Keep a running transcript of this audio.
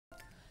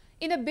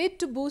In a bid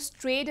to boost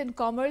trade and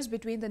commerce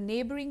between the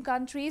neighboring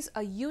countries,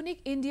 a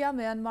unique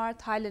India-Myanmar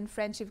Thailand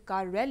friendship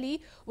car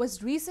rally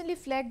was recently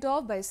flagged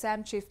off by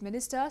Assam Chief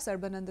Minister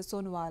Sarbananda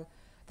Sonowal.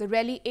 The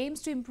rally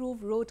aims to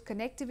improve road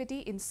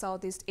connectivity in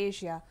Southeast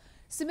Asia.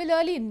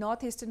 Similarly, in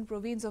northeastern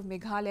province of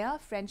Meghalaya,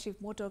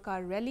 friendship motor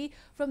car rally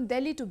from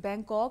Delhi to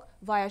Bangkok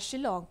via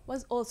Shillong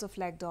was also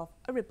flagged off.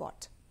 A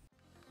report.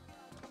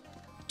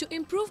 To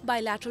improve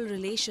bilateral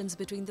relations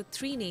between the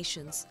three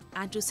nations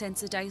and to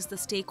sensitize the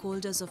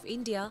stakeholders of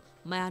India,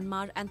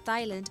 Myanmar and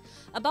Thailand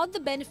about the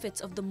benefits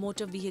of the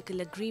motor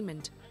vehicle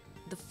agreement,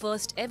 the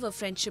first ever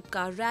friendship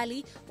car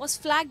rally was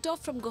flagged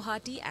off from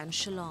Guwahati and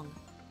Shillong.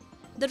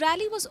 The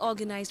rally was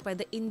organized by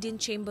the Indian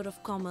Chamber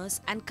of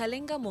Commerce and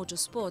Kalinga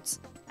Motorsports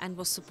and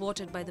was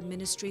supported by the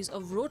Ministries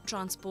of Road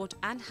Transport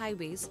and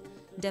Highways,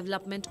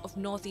 Development of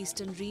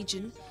Northeastern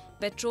Region,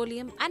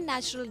 Petroleum and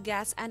Natural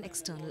Gas and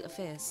External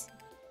Affairs.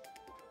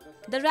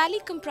 The rally,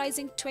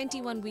 comprising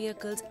 21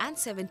 vehicles and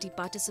 70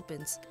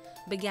 participants,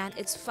 began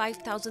its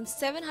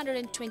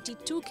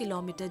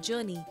 5,722-kilometer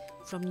journey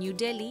from New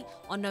Delhi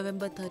on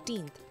November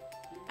 13th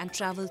and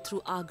travelled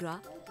through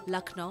Agra,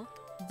 Lucknow,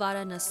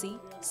 Varanasi,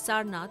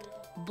 Sarnath,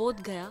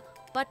 Bodh Gaya,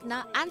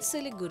 Patna and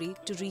Siliguri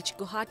to reach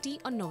Guwahati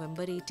on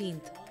November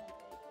 18th.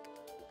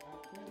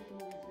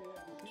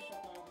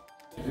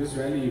 This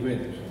rally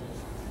event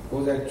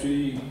was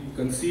actually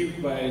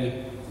conceived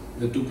by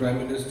the two Prime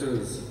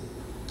Ministers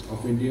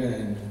of India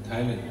and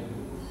Thailand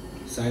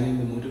signing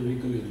the motor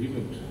vehicle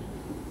agreement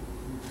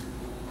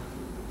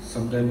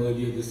sometime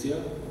earlier this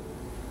year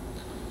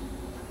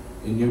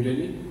in New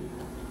Delhi,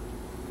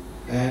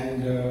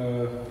 and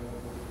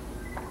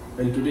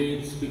today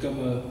it's become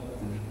a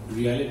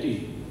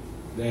reality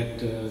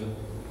that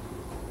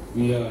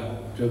we are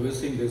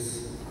traversing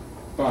this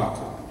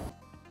path.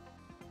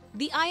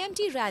 The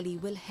IMT rally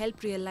will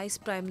help realize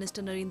Prime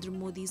Minister Narendra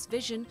Modi's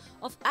vision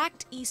of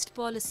Act East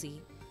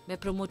policy, by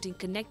promoting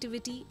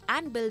connectivity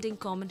and building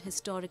common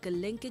historical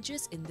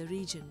linkages in the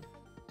region.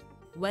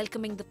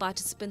 Welcoming the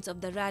participants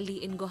of the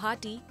rally in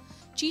Guwahati,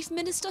 Chief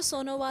Minister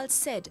Sonowal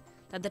said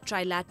that the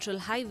trilateral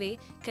highway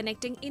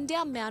connecting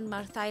India,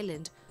 Myanmar,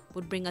 Thailand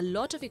would bring a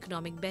lot of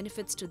economic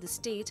benefits to the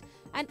state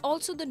and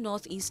also the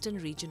northeastern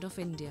region of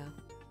India.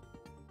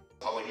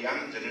 Our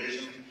young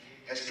generation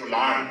has to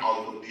learn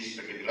out of this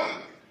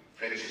particular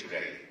friendship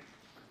rally,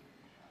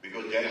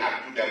 because they'll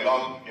have to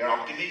develop their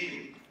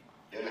optimism.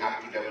 They will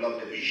have to develop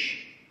the vision.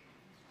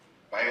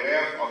 By way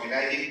of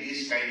organizing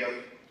this kind of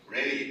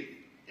rally,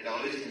 it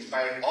always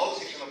inspired all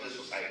sections of the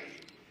society,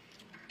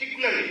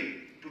 particularly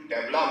to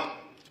develop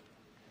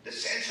the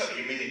sense of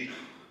humanity,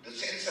 the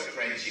sense of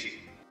friendship.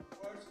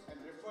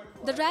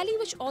 The rally,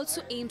 which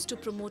also aims to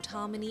promote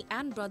harmony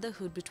and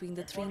brotherhood between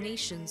the three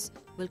nations,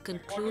 will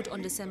conclude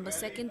on December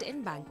 2nd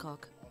in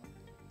Bangkok.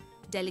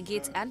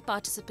 Delegates and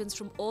participants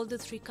from all the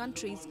three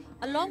countries,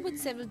 along with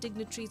several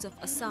dignitaries of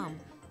Assam,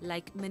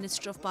 like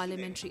Minister of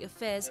Parliamentary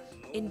Affairs,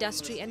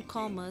 Industry and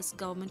Commerce,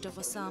 Government of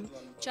Assam,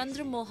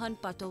 Chandra Mohan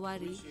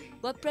Patowari,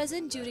 were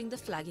present during the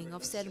flagging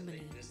of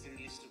ceremony.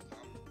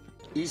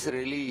 इस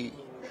rally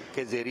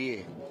के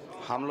जरिए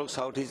हम लोग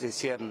south east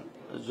Asian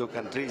जो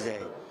countries है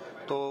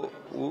तो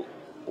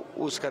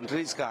उस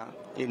countries का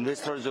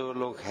इन्वेस्टर जो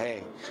लोग है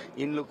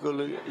इन लोग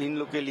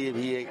के लिए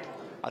भी एक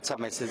अच्छा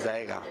मैसेज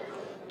आएगा।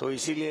 तो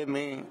इसीलिए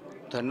मैं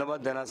धन्यवाद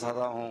देना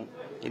चाहता हूँ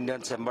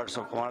इंडियन चैम्बर्स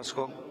ऑफ कॉमर्स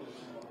को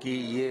कि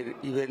ये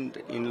इवेंट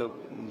इन लोग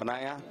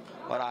बनाया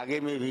और आगे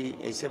में भी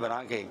ऐसे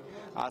बना के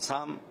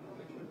आसाम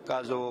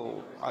का जो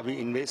अभी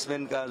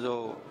इन्वेस्टमेंट का जो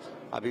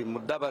अभी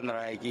मुद्दा बन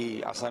रहा है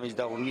कि Assam is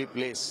the only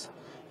place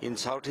in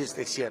south east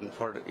Asian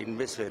for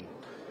investment,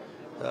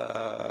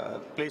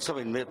 place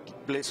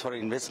for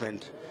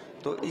investment,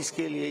 तो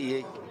इसके लिए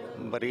ये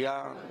बढ़िया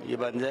ये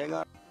बन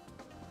जाएगा।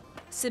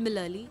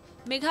 Similarly,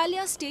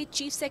 Meghalaya State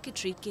Chief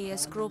Secretary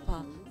K.S.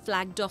 Kropa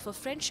flagged off a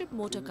friendship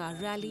motorcar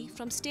rally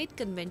from State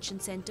Convention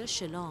Centre,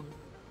 Shillong.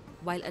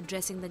 While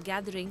addressing the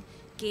gathering,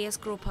 K.S.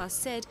 Kropa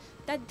said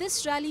that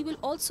this rally will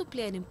also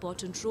play an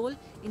important role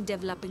in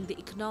developing the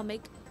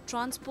economic,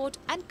 transport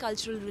and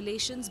cultural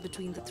relations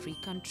between the three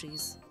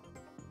countries.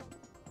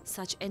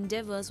 Such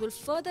endeavours will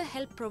further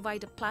help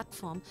provide a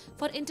platform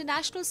for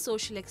international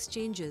social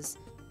exchanges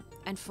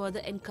and further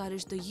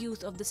encourage the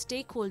youth of the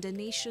stakeholder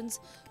nations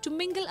to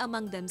mingle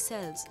among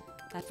themselves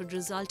that would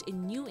result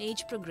in new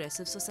age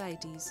progressive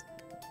societies.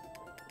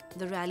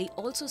 The rally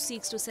also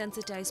seeks to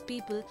sensitize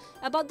people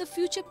about the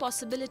future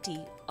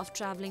possibility of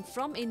travelling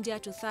from India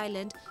to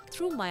Thailand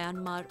through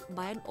Myanmar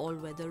by an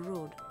all-weather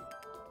road.